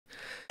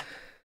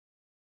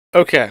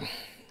Okay,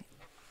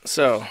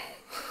 so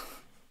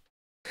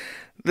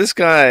this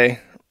guy,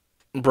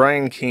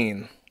 Brian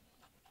Keene,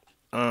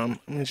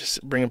 let me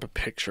just bring up a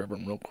picture of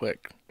him real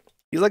quick.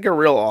 He's like a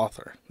real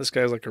author. This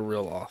guy's like a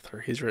real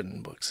author. He's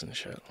written books and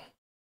shit.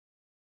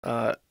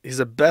 He's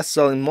a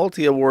best-selling,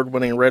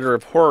 multi-award-winning writer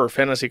of horror,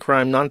 fantasy,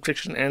 crime,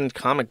 nonfiction, and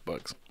comic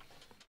books.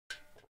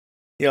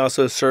 He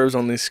also serves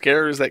on the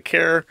Scares That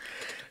Care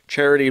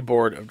charity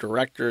board of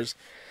directors.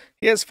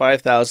 He has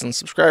 5,000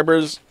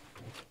 subscribers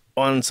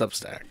on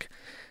Substack.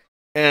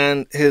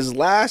 And his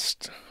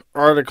last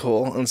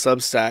article on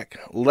Substack,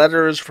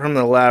 Letters from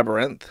the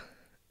Labyrinth,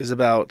 is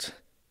about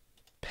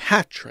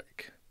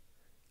Fatrick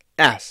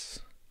S.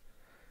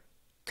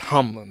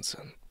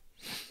 Tomlinson.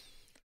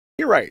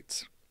 He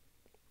writes,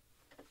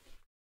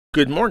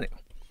 "Good morning.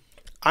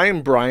 I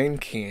am Brian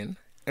Keene,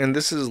 and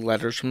this is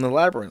Letters from the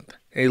Labyrinth,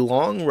 a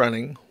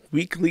long-running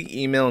weekly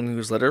email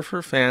newsletter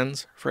for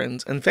fans,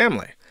 friends, and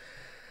family.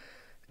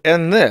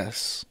 And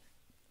this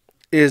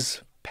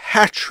is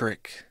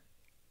Fatrick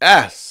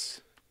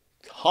S.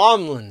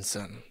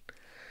 Tomlinson.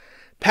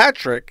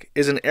 Fatrick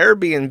is an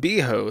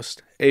Airbnb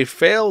host, a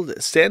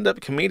failed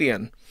stand-up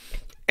comedian,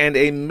 and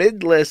a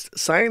mid-list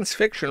science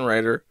fiction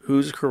writer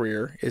whose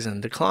career is in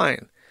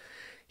decline.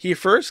 He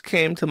first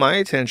came to my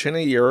attention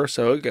a year or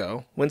so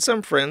ago when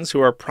some friends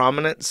who are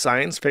prominent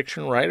science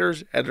fiction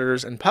writers,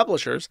 editors, and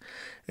publishers,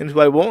 and who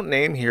I won't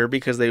name here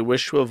because they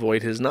wish to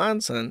avoid his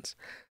nonsense,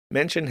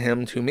 mentioned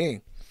him to me.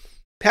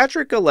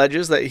 Fatrick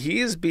alleges that he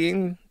is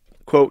being,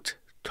 quote,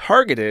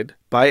 targeted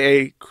by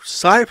a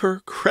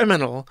cyber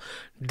criminal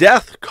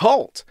death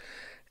cult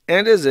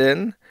and is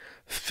in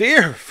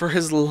fear for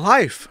his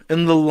life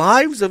and the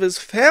lives of his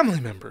family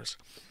members,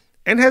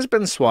 and has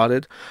been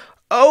swatted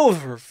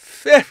over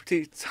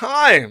 50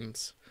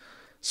 times.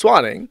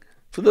 Swatting,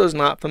 for those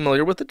not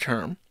familiar with the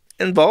term,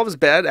 involves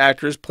bad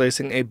actors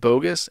placing a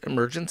bogus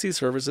emergency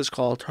services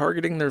call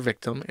targeting their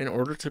victim in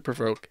order to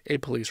provoke a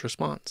police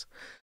response.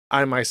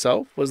 I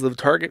myself was the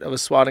target of a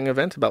swatting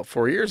event about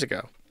 4 years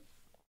ago.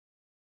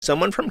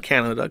 Someone from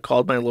Canada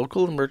called my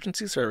local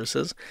emergency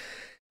services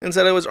and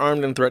said I was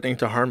armed and threatening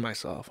to harm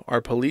myself. Our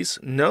police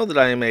know that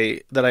I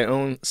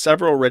own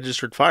several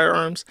registered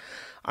firearms.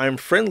 I am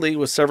friendly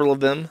with several of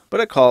them, but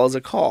a call is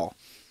a call.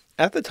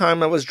 At the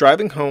time, I was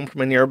driving home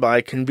from a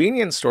nearby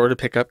convenience store to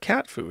pick up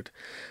cat food.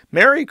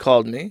 Mary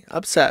called me,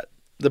 upset.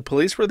 The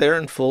police were there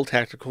in full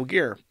tactical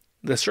gear.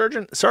 The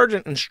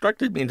sergeant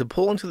instructed me to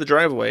pull into the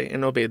driveway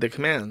and obey the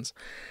commands.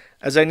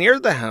 As I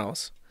neared the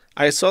house,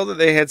 I saw that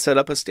they had set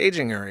up a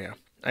staging area.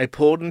 I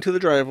pulled into the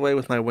driveway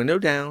with my window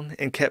down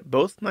and kept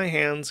both my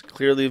hands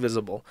clearly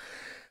visible.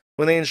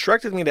 When they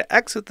instructed me to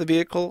exit the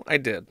vehicle, I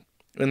did.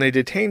 When they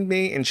detained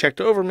me and checked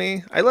over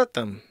me, I let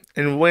them.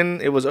 And when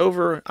it was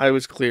over, I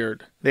was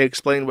cleared. They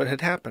explained what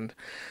had happened.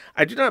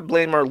 I do not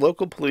blame our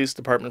local police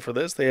department for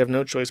this. They have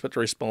no choice but to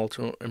respond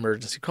to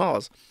emergency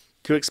calls.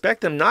 To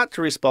expect them not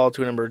to respond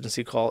to an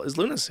emergency call is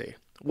lunacy.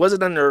 Was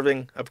it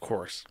unnerving? Of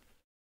course.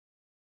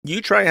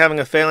 You try having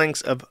a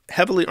phalanx of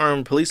heavily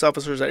armed police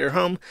officers at your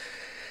home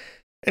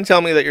and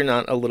tell me that you're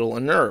not a little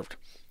unnerved.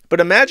 But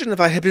imagine if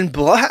I had been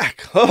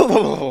black.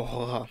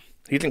 Oh,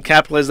 he didn't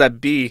capitalize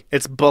that B.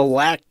 It's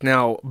black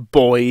now,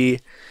 boy.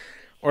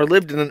 Or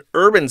lived in an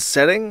urban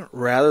setting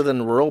rather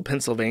than rural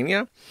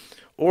Pennsylvania.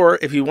 Or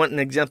if you want an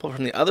example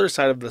from the other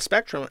side of the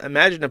spectrum,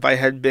 imagine if I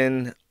had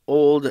been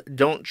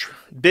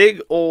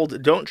big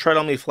old don't tread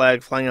on me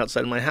flag flying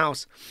outside my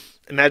house.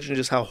 Imagine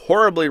just how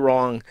horribly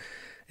wrong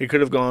it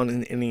could have gone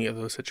in any of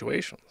those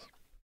situations.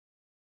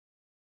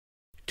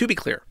 To be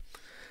clear,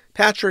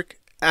 Fatrick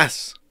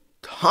S.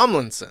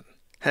 Tomlinson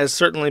has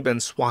certainly been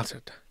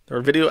swatted. There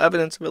are video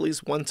evidence of at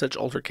least one such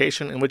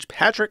altercation in which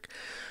Fatrick,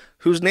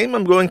 whose name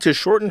I'm going to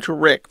shorten to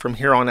Rick from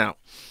here on out.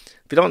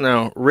 If you don't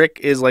know, Rick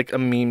is like a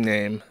meme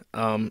name,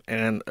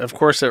 and of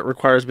course it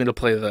requires me to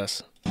play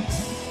this.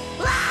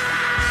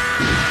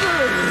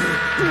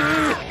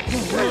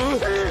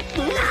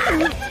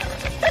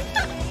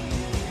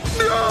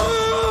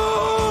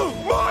 No!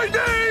 My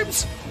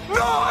name's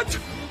not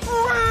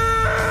Rick!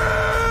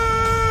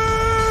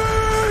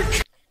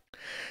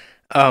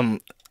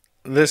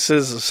 This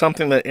is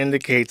something that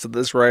indicates that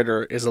this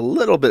writer is a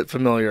little bit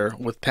familiar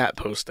with Pat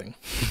posting.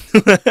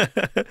 With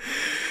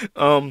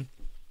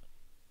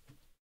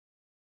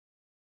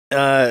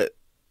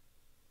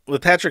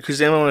Fatrick,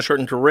 whose name I want to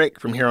shorten to Rick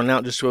from here on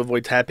out just to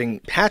avoid tapping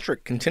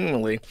Fatrick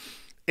continually,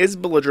 is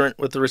belligerent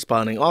with the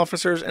responding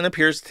officers and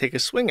appears to take a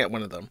swing at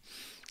one of them.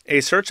 A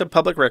search of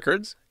public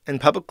records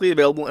and publicly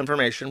available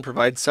information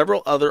provides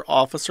several other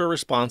officer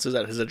responses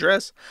at his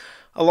address,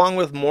 along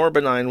with more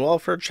benign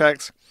welfare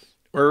checks,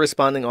 where a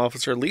responding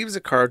officer leaves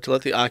a card to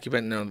let the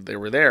occupant know that they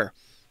were there.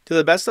 To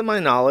the best of my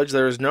knowledge,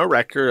 there is no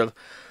record of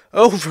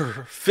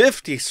over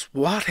 50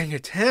 swatting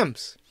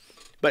attempts,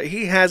 but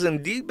he has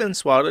indeed been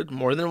swatted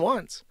more than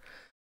once.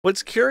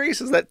 What's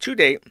curious is that to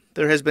date,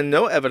 there has been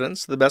no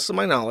evidence, to the best of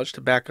my knowledge,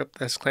 to back up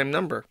this claim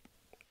number,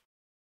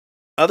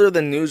 other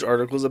than news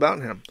articles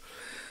about him.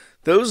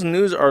 Those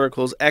news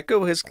articles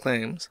echo his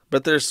claims,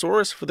 but their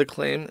source for the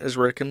claim is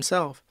Rick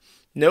himself.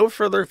 No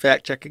further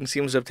fact-checking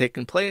seems to have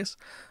taken place,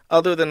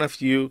 other than a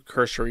few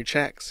cursory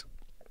checks.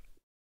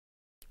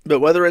 But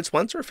whether it's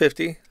once or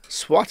 50,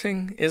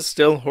 swatting is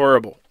still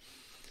horrible.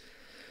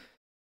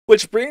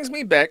 Which brings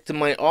me back to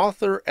my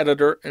author,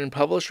 editor, and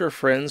publisher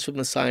friends from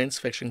the science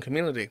fiction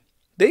community.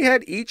 They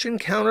had each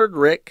encountered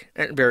Rick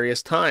at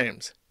various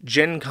times,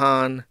 Gen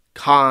Con,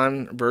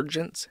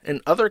 Convergence,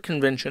 and other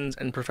conventions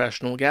and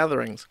professional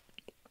gatherings.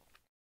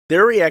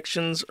 Their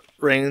reactions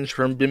ranged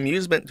from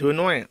bemusement to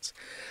annoyance.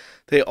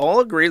 They all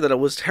agree that it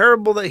was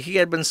terrible that he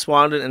had been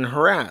swatted and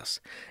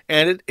harassed,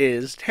 and it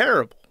is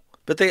terrible.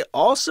 But they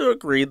also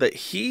agree that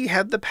he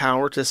had the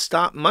power to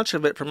stop much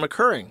of it from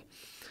occurring.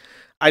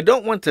 I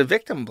don't want to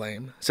victim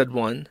blame, said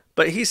one,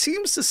 but he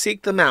seems to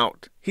seek them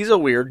out. He's a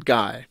weird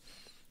guy.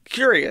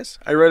 Curious,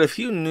 I read a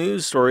few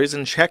news stories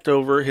and checked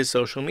over his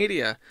social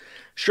media.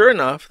 Sure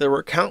enough, there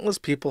were countless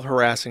people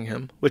harassing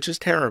him, which is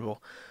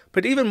terrible.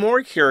 But even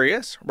more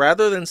curious,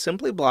 rather than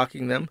simply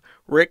blocking them,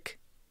 Rick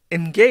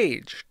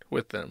engaged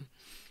with them.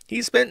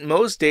 He spent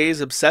most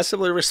days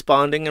obsessively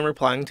responding and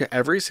replying to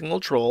every single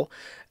troll,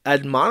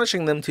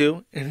 admonishing them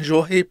to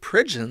enjoy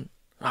prison.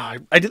 Oh,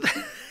 I did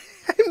that.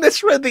 I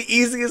misread the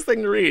easiest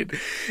thing to read.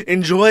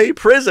 Enjoy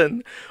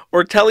prison,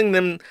 or telling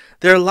them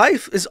their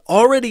life is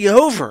already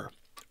over,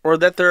 or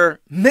that they're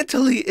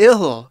mentally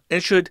ill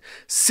and should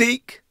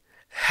seek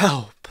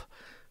help.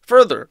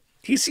 Further,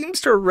 he seems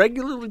to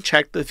regularly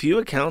check the few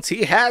accounts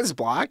he has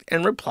blocked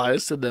and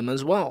replies to them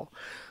as well.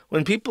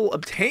 When people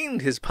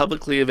obtained his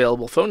publicly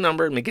available phone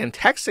number and began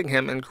texting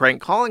him and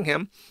crank calling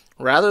him,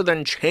 rather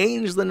than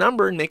change the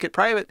number and make it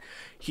private,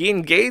 he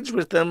engaged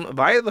with them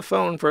via the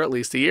phone for at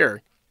least a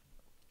year.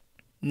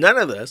 None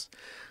of this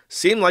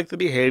seemed like the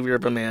behavior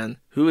of a man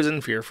who is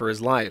in fear for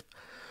his life.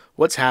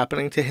 What's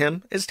happening to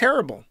him is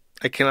terrible.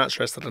 I cannot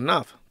stress that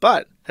enough.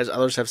 But, as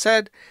others have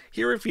said,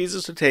 he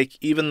refuses to take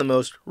even the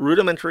most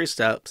rudimentary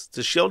steps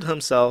to shield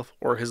himself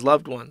or his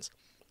loved ones.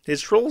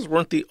 His trolls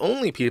weren't the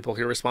only people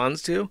he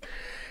responds to.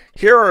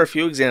 Here are a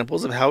few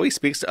examples of how he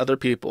speaks to other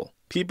people.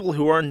 People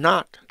who are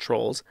not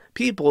trolls.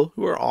 People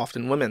who are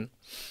often women.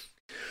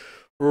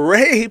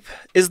 Rape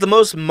is the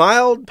most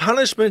mild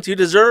punishment you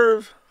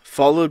deserve,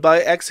 followed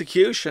by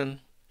execution.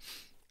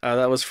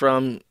 That was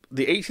from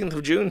the 18th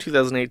of June,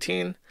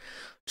 2018.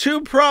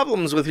 Two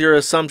problems with your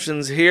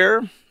assumptions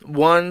here.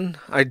 One,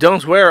 I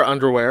don't wear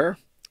underwear.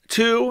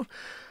 Two,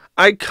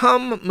 I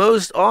come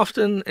most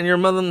often in your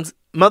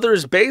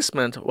mother's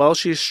basement while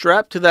she's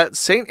strapped to that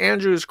St.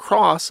 Andrew's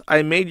cross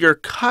I made your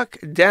cuck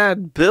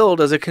dad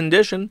build as a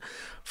condition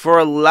for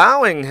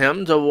allowing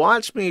him to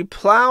watch me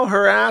plow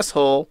her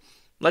asshole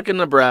like a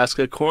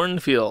Nebraska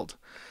cornfield.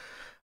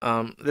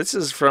 This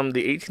is from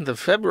the 18th of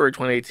February,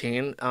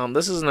 2018.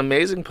 This is an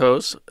amazing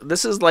post.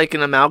 This is like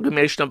an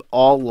amalgamation of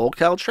all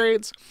locale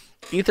trades.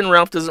 Ethan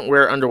Ralph doesn't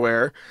wear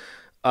underwear.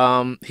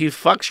 He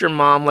fucks your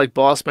mom like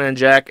Bossman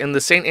Jack, and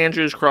the St.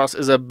 Andrew's Cross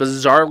is a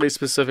bizarrely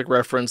specific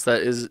reference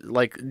that is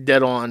like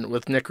dead on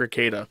with Nick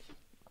Rekieta.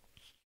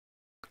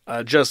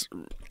 Just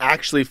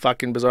actually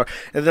fucking bizarre.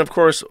 And then, of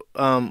course,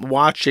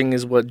 watching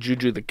is what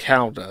Juju the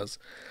Cow does.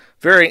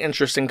 Very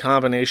interesting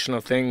combination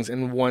of things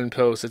in one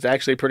post. It's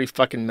actually pretty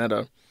fucking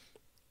meta.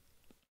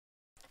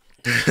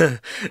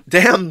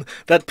 Damn,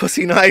 that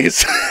pussy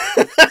nice.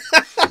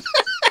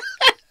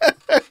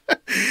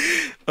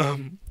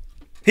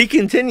 He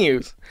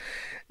continues,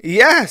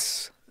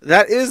 yes,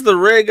 that is the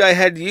rig I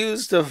had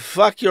used to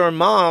fuck your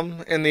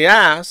mom in the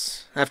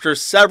ass. After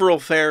several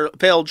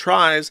failed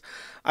tries,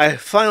 I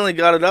finally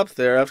got it up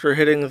there after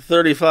hitting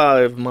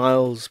 35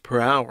 miles per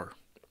hour.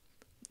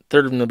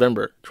 3rd of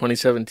November,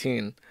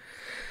 2017.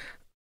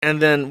 And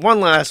then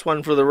one last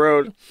one for the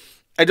road.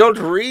 I don't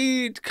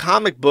read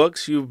comic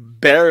books, you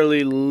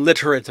barely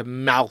literate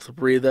mouth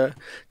breather.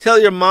 Tell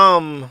your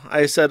mom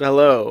I said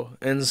hello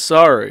and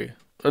sorry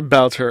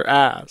about her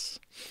ass.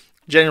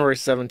 January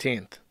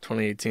 17th,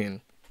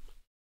 2018.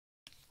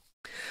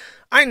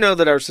 I know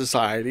that our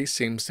society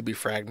seems to be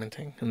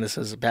fragmenting, and this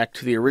is back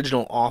to the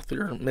original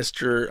author,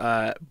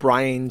 Mr.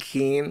 Brian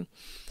Keene.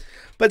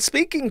 But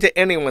speaking to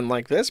anyone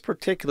like this,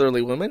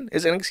 particularly women,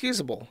 is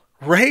inexcusable.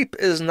 Rape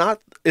is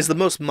the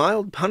most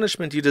mild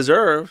punishment you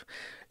deserve,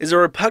 is a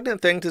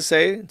repugnant thing to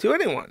say to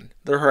anyone.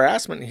 The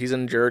harassment he's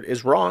endured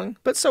is wrong,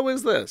 but so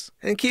is this.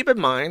 And keep in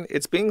mind,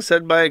 it's being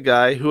said by a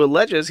guy who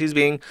alleges he's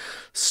being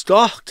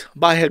stalked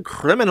by a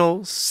criminal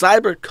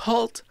cyber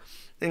cult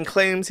and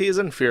claims he is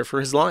in fear for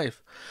his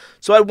life.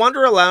 So I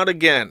wonder aloud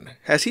again,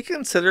 has he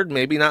considered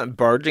maybe not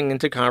barging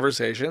into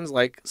conversations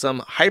like some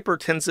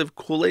hypertensive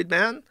Kool-Aid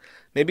man?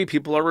 Maybe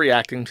people are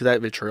reacting to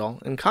that vitriol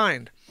in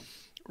kind.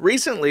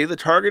 Recently, the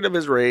target of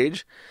his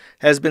rage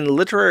has been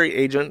literary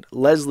agent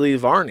Leslie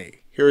Varney.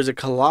 Here is a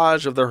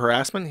collage of the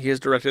harassment he has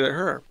directed at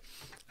her.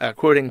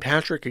 Quoting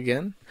Fatrick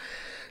again.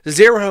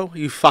 Zero,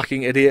 you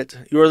fucking idiot.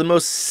 You are the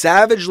most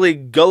savagely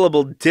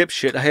gullible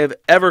dipshit I have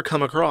ever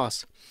come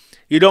across.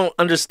 You don't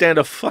understand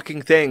a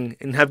fucking thing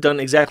and have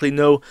done exactly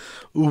no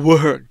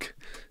work.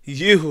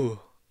 You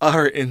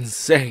are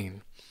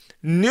insane.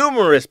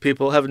 Numerous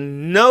people have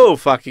no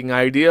fucking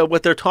idea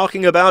what they're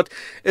talking about,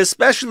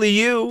 especially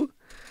you.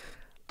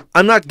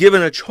 I'm not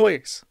given a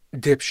choice,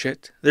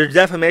 dipshit. Their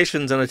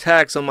defamations and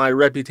attacks on my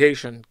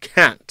reputation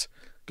can't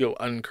go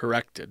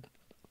uncorrected.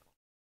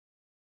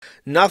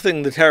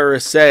 Nothing the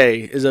terrorists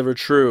say is ever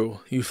true,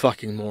 you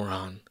fucking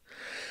moron.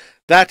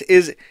 That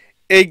is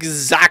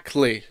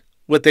exactly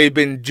what they've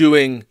been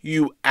doing,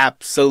 you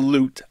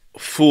absolute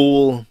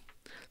fool.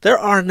 There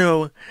are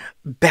no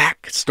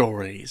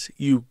backstories,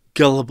 you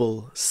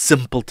gullible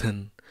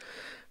simpleton.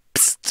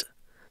 Psst,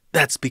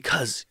 that's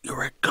because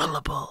you're a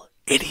gullible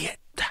idiot.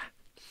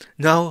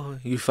 No,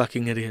 you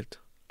fucking idiot.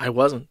 I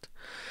wasn't.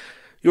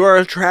 You are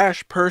a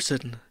trash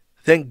person.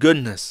 Thank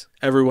goodness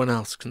everyone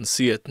else can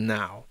see it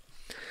now.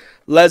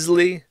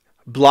 Leslie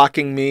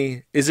blocking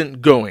me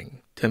isn't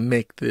going to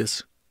make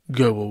this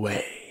go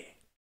away.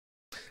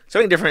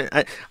 Something different.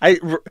 I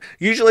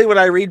usually when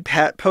I read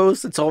Pat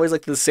posts, it's always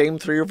like the same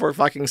 3 or 4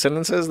 fucking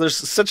sentences. There's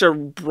such a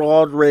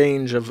broad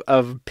range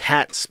of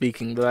Pat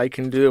speaking that I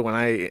can do when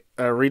I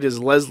read his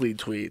Leslie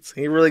tweets.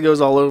 He really goes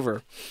all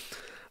over.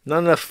 Not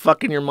enough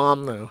fucking your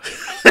mom, though.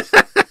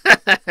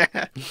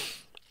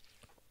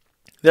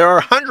 There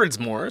are hundreds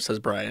more, says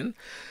Brian,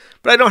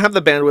 but I don't have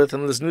the bandwidth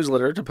in this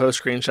newsletter to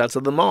post screenshots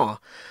of them all.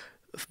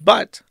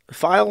 But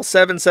File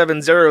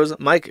 770's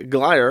Mike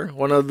Glyer,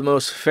 one of the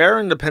most fair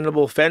and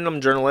dependable fandom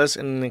journalists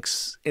in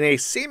a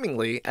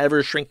seemingly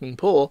ever-shrinking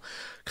pool,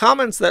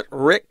 comments that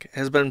Rick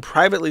has been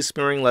privately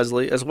smearing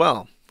Leslie as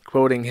well.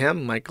 Quoting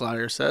him, Mike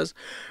Glyer says,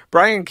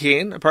 Brian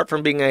Keane, apart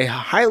from being a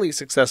highly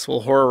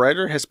successful horror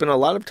writer, has spent a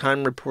lot of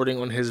time reporting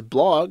on his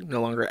blog,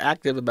 no longer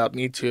active, about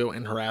Me Too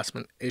and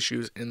harassment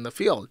issues in the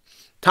field.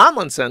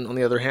 Tomlinson, on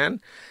the other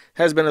hand,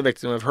 has been a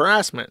victim of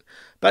harassment,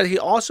 but he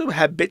also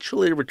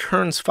habitually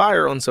returns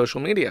fire on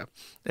social media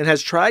and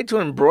has tried to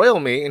embroil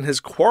me in his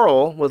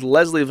quarrel with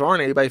Leslie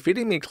Varney by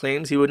feeding me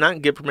claims he would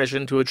not give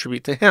permission to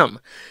attribute to him.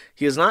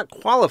 He is not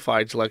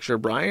qualified to lecture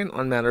Brian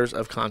on matters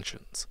of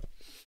conscience.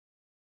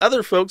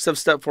 Other folks have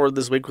stepped forward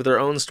this week with their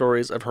own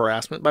stories of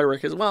harassment by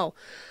Rick as well.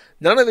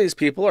 None of these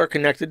people are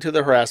connected to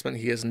the harassment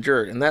he has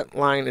endured, and that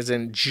line is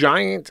in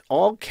giant,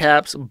 all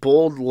caps,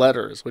 bold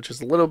letters, which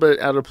is a little bit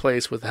out of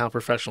place with how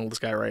professional this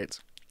guy writes.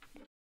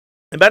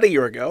 About a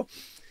year ago,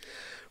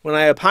 when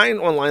I opined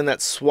online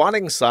that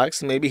swatting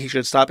sucks and maybe he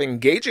should stop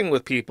engaging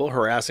with people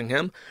harassing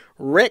him,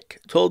 Rick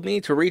told me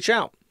to reach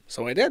out,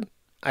 so I did.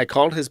 I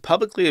called his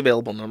publicly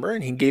available number,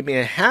 and he gave me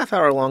a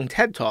half-hour-long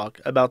TED Talk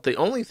about the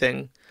only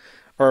thing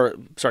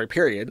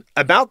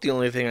about the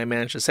only thing I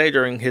managed to say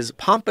during his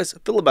pompous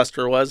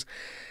filibuster was,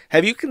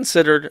 have you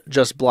considered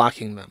just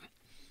blocking them?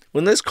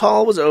 When this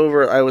call was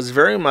over, I was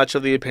very much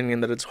of the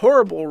opinion that it's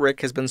horrible Rick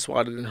has been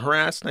swatted and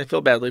harassed, and I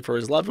feel badly for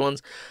his loved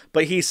ones,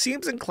 but he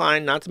seems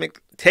inclined not to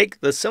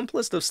take the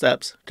simplest of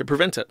steps to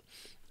prevent it.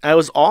 I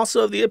was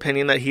also of the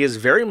opinion that he is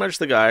very much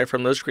the guy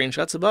from those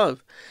screenshots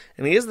above,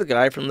 and he is the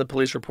guy from the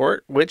police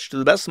report, which, to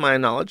the best of my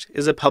knowledge,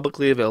 is a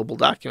publicly available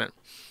document.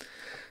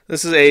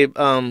 This is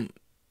a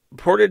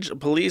Portage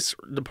Police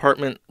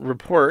Department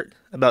report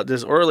about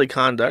disorderly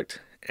conduct,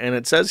 and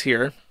it says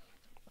here,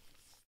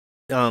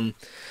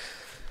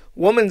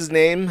 woman's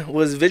name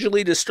was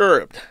visually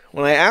disturbed.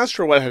 When I asked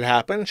her what had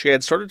happened, she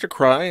had started to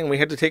cry, and we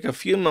had to take a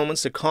few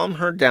moments to calm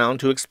her down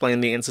to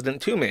explain the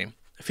incident to me.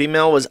 The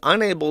female was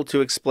unable to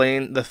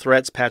explain the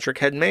threats Fatrick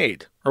had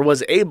made, or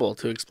was able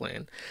to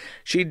explain.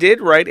 She did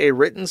write a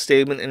written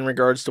statement in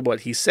regards to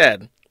what he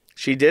said.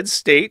 She did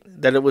state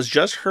that it was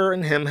just her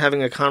and him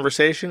having a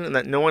conversation and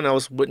that no one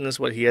else witnessed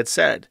what he had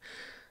said.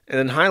 And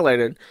then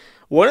highlighted,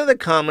 one of the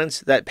comments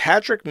that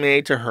Fatrick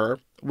made to her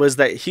was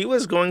that he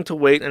was going to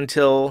wait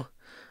until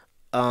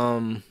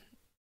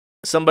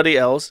somebody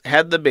else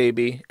had the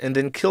baby and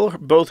then kill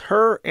both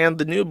her and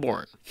the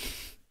newborn.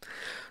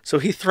 So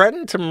he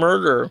threatened to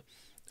murder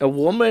a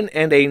woman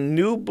and a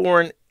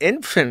newborn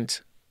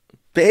infant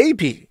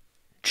baby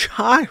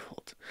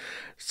child,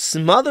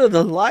 smother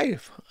the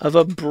life of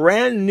a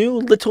brand new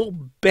little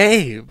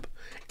babe,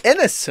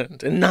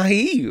 innocent and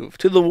naive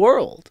to the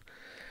world.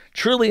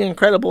 Truly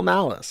incredible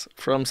malice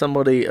from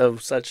somebody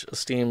of such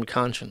esteemed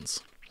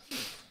conscience.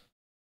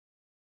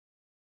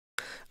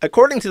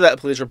 According to that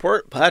police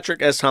report,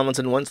 Fatrick S.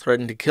 Tomlinson once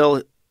threatened to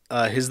kill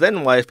his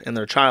then wife and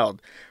their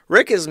child.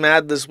 Rick is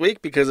mad this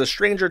week because a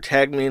stranger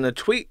tagged me in a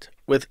tweet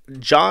with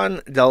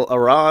John Del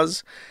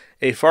Araz,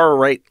 a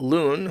far-right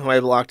loon who I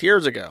blocked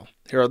years ago.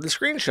 Here are the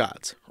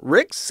screenshots.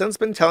 Rick's since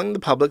been telling the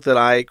public that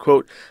I,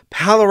 quote,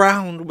 pal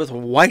around with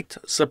white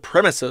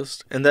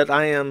supremacists and that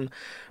I am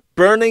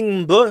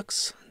burning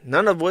books,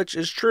 none of which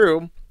is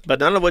true, but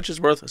none of which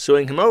is worth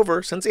suing him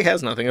over since he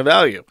has nothing of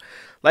value.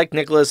 Like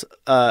Nicholas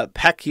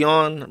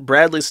Pacquiao,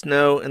 Bradley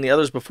Snow, and the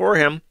others before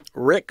him,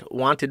 Rick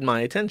wanted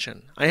my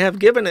attention. I have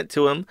given it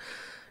to him,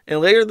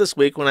 and later this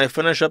week, when I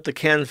finish up the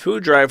canned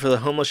food drive for the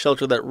homeless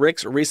shelter that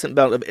Rick's recent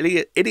bout of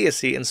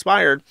idiocy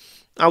inspired,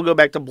 I'll go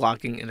back to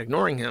blocking and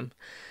ignoring him.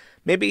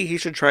 Maybe he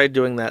should try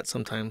doing that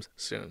sometime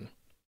soon.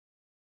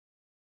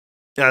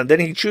 Then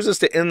he chooses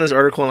to end this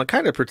article in a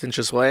kind of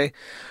pretentious way,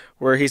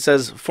 where he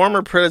says,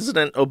 former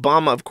President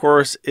Obama, of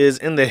course, is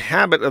in the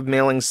habit of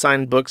mailing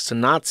signed books to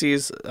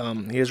Nazis.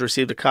 He has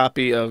received a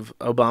copy of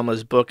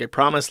Obama's book, A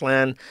Promised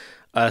Land,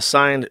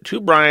 Signed, to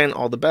Brian,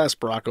 all the best,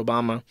 Barack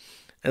Obama.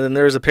 And then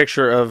there's a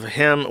picture of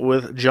him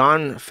with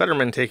John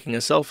Fetterman taking a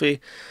selfie,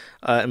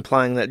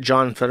 implying that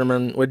John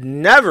Fetterman would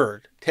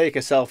never take a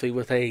selfie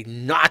with a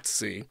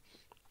Nazi.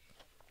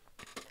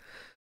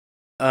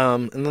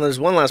 And then there's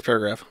one last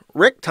paragraph.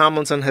 Rick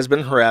Tomlinson has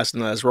been harassed,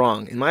 and that is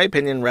wrong. In my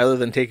opinion, rather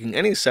than taking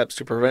any steps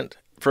to prevent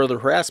further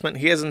harassment,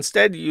 he has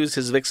instead used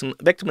his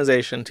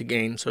victimization to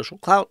gain social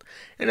clout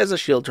and as a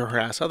shield to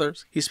harass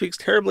others. He speaks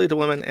terribly to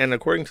women and,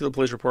 according to the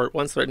police report,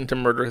 once threatened to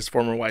murder his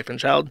former wife and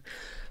child.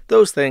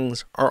 Those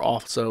things are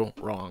also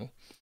wrong.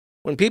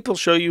 When people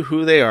show you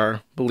who they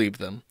are, believe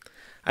them.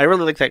 I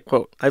really like that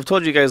quote. I've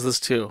told you guys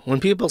this too. When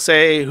people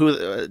say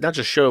who, not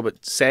just show,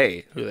 but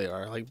say who they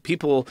are, like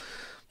people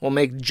will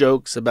make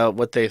jokes about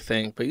what they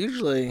think, but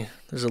usually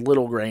there's a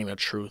little grain of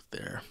truth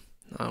there.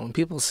 When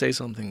people say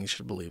something, you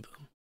should believe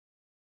them.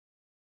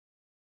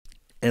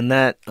 And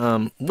that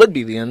would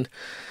be the end.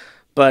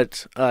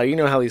 But you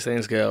know how these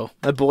things go.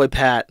 My boy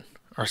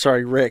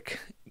Rick,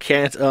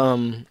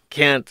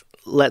 can't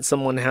let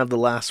someone have the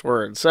last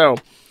word. So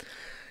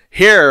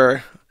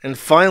here, and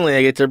finally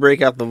I get to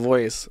break out the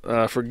voice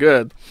for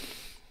good.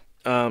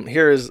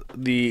 Here is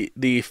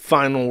the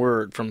final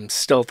word from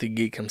Stealthy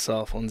Geek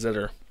himself on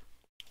Zitter.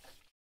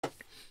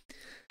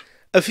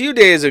 A few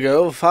days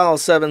ago, File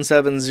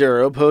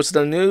 770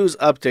 posted a news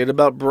update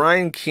about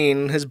Brian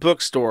Keene and his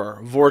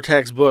bookstore,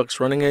 Vortex Books,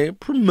 running a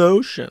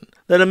promotion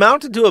that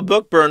amounted to a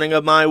book burning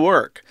of my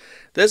work.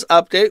 This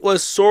update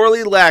was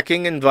sorely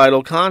lacking in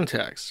vital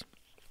context.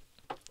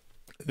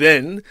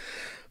 Then,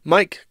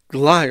 Mike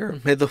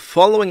Glyer made the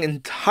following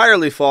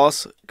entirely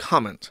false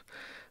comment.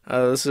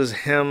 This is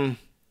him,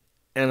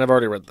 and I've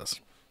already read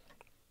this.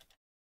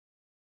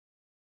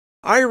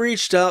 I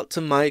reached out to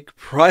Mike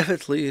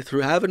privately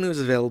through avenues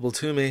available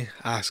to me,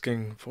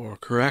 asking for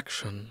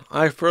correction.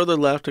 I further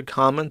left a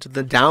comment in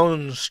the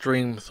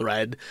downstream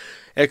thread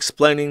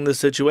explaining the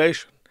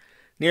situation.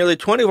 Nearly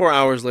 24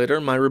 hours later,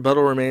 my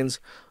rebuttal remains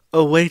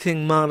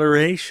awaiting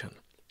moderation.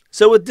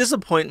 So with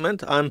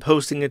disappointment, I'm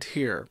posting it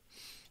here.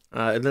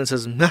 And then it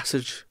says,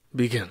 message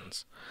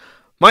begins.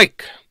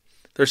 Mike,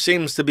 there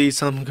seems to be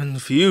some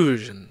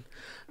confusion.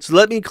 So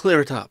let me clear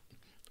it up.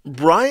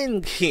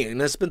 Brian Keene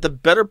has spent the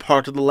better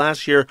part of the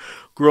last year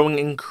growing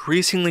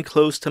increasingly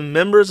close to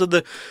members of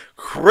the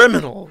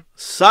criminal,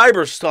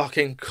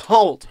 cyberstalking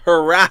cult,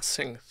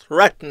 harassing,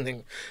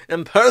 threatening,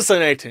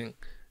 impersonating,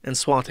 and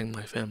swatting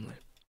my family.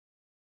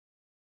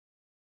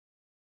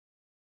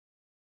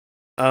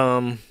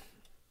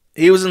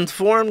 He was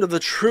informed of the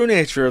true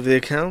nature of the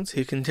accounts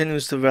he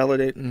continues to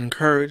validate and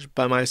encourage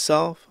by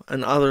myself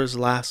and others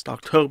last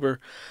October,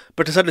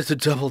 but decided to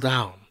double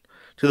down.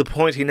 To the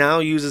point he now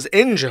uses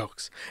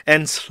in-jokes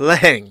and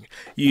slang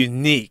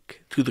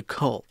unique to the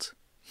cult.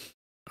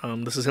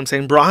 This is him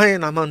saying,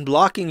 Brian, I'm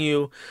unblocking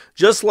you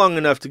just long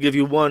enough to give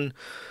you one,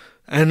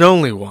 and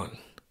only one,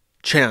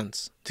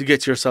 chance to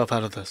get yourself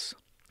out of this.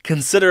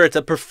 Consider it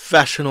a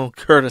professional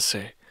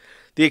courtesy.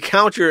 The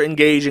account you're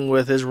engaging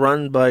with is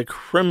run by a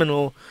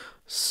criminal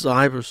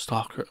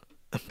cyberstalker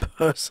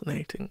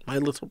impersonating my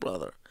little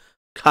brother,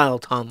 Kyle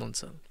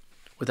Tomlinson,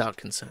 without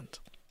consent.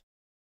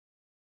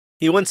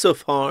 He went so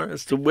far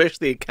as to wish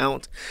the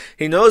account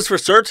he knows for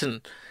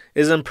certain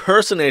is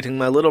impersonating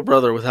my little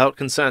brother without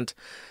consent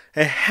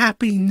a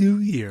Happy New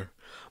Year,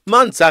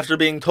 months after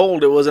being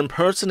told it was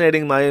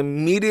impersonating my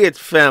immediate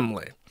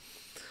family.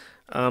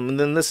 And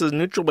then this is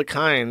neutral but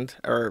kind,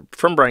 or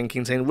from Brian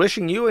Keene saying,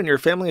 wishing you and your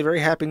family a very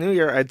Happy New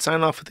Year. I'd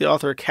sign off with the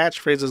author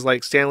catchphrases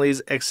like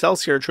Stanley's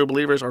Excelsior, True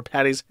Believers, or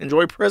Patty's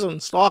Enjoy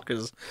Prison,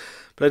 Stalkers.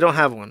 But I don't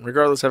have one.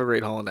 Regardless, have a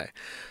great holiday.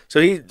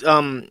 So he,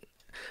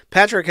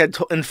 Patrick had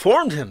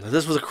informed him that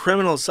this was a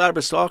criminal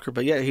cyberstalker,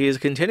 but yet he is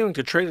continuing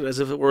to treat it as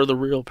if it were the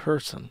real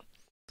person.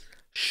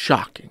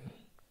 Shocking.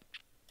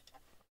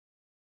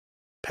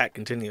 Pat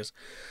continues.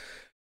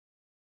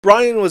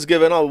 Brian was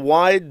given a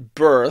wide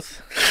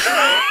berth.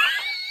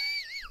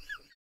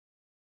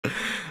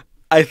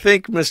 I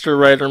think, Mr.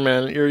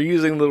 Writerman, you're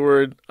using the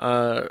word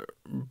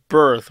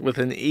birth with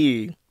an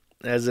E,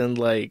 as in,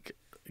 like,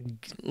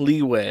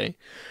 leeway.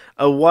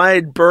 A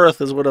wide berth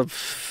is what a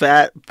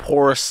fat,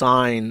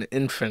 porcine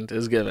infant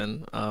is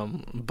given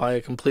by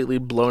a completely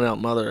blown-out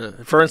mother.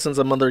 For instance,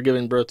 a mother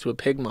giving birth to a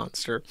pig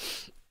monster.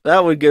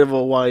 That would give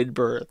a wide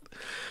berth.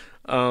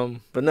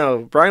 But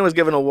no, Brian was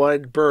given a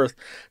wide berth.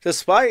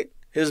 Despite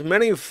his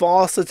many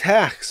false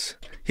attacks,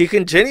 he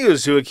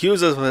continues to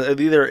accuse us of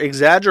either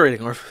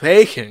exaggerating or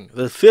faking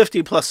the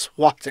 50-plus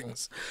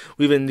swattings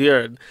we've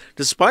endured,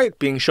 despite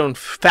being shown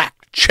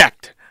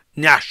fact-checked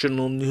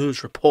national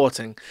news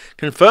reporting,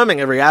 confirming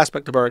every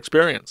aspect of our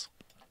experience.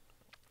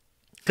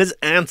 His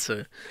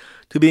answer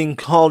to being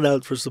called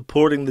out for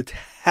supporting the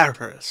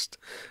terrorist,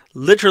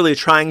 literally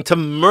trying to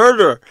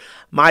murder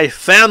my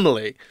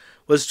family,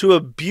 was to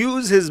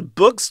abuse his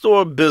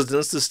bookstore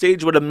business to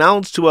stage what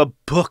amounts to a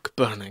book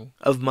burning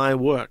of my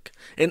work.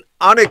 An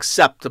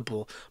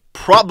unacceptable,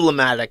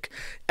 problematic,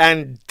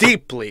 and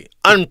deeply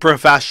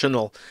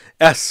unprofessional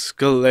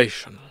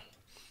escalation.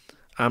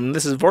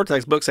 This is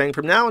Vortex Book saying,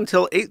 from now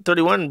until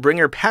 8/31, bring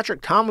your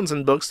Patrick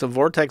Tomlinson books to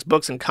Vortex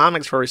Books and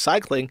Comics for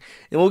recycling,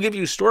 and we'll give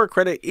you store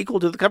credit equal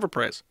to the cover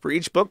price. For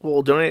each book,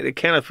 we'll donate a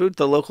can of food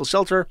to the local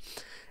shelter,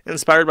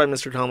 inspired by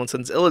Mr.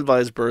 Tomlinson's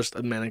ill-advised burst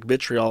of manic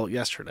vitriol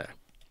yesterday.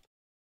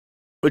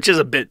 Which is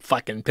a bit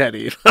fucking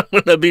petty, if I'm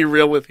going to be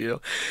real with you.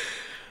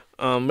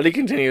 But he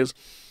continues,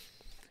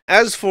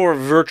 as for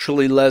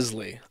Virtually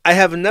Leslie, I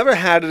have never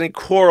had any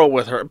quarrel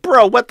with her.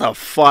 Bro, what the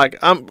fuck?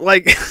 I'm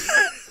like...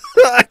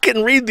 I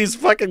can read these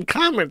fucking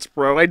comments,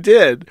 bro. I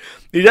did.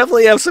 You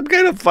definitely have some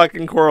kind of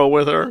fucking quarrel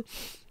with her.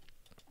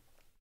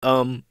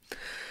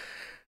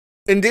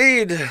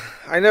 Indeed,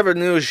 I never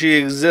knew she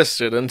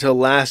existed until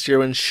last year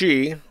when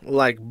she,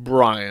 like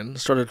Brian,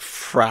 started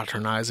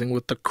fraternizing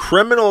with the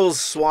criminals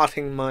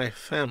swatting my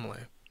family.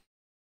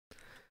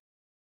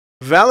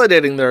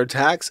 Validating their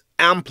attacks,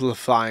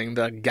 amplifying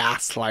their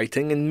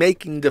gaslighting, and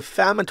making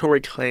defamatory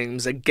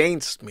claims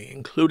against me,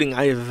 including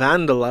I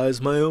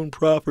vandalized my own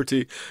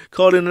property,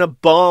 called in a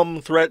bomb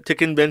threat to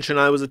convention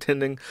I was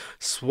attending,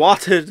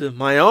 swatted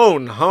my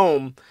own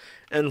home,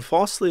 and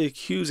falsely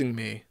accusing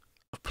me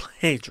of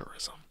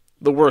plagiarism.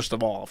 The worst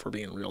of all, for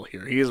being real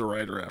here. He is a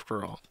writer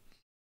after all.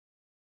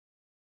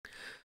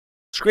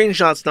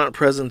 Screenshots not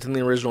present in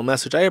the original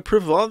message. I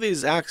approve of all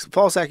these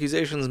false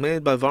accusations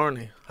made by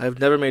Varney. I have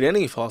never made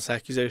any false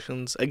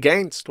accusations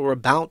against or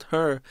about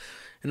her,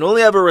 and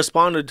only ever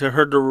responded to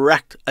her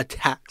direct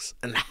attacks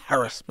and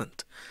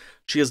harassment.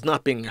 She is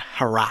not being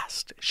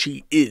harassed.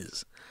 She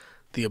is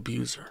the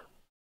abuser.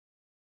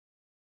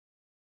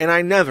 And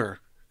I never,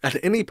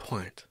 at any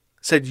point,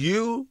 said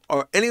you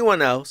or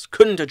anyone else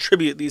couldn't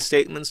attribute these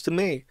statements to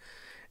me.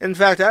 In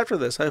fact, after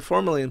this, I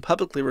formally and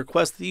publicly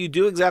request that you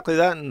do exactly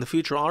that in the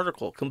future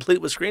article,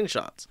 complete with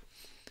screenshots.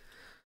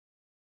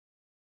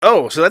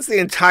 Oh, so that's the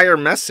entire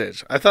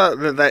message. I thought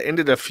that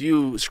ended a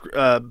few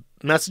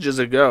messages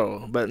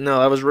ago, but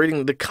no, I was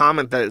reading the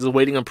comment that is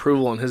awaiting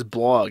approval on his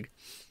blog.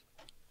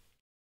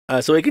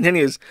 So he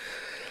continues.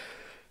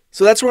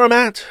 So that's where I'm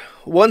at.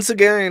 Once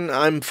again,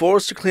 I'm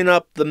forced to clean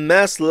up the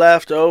mess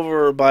left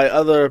over by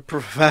other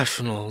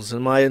professionals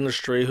in my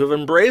industry who have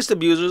embraced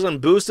abusers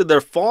and boosted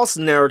their false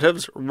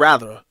narratives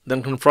rather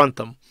than confront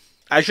them.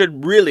 It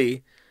should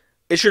really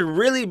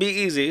be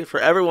easy for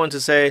everyone to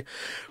say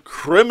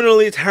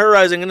criminally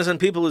terrorizing innocent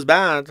people is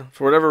bad.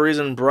 For whatever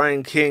reason,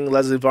 Brian King,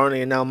 Leslie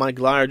Varney, and now Mike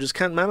Lyer just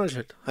can't manage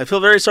it. I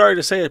feel very sorry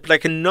to say it, but I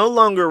can no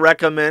longer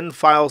recommend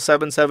File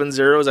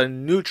 770 as a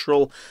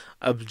neutral,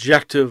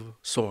 objective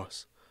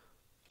source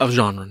of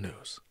genre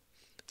news.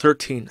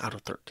 13 out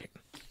of 13.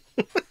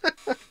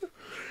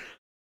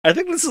 I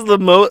think this is the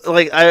most,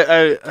 like,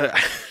 I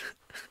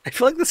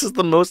feel like this is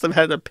the most I've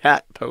had a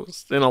Pat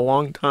post in a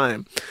long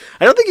time.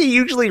 I don't think he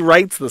usually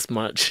writes this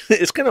much.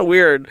 It's kind of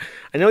weird.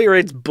 I know he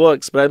writes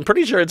books, but I'm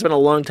pretty sure it's been a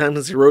long time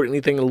since he wrote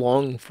anything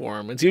long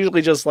form. It's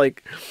usually just,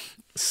 like,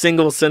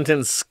 single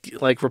sentence,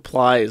 like,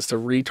 replies to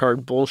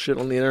retard bullshit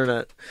on the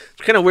internet.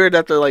 It's kind of weird to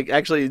have to, like,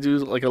 actually do,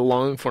 like, a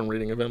long form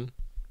reading of him.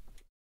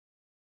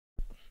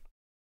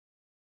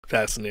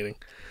 Fascinating.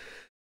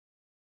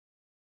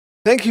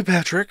 Thank you,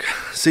 Patrick.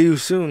 See you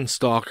soon,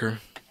 Stalker.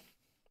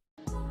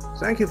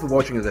 Thank you for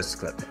watching this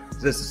clip.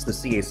 This is the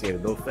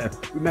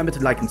CAC. Remember to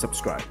like and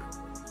subscribe.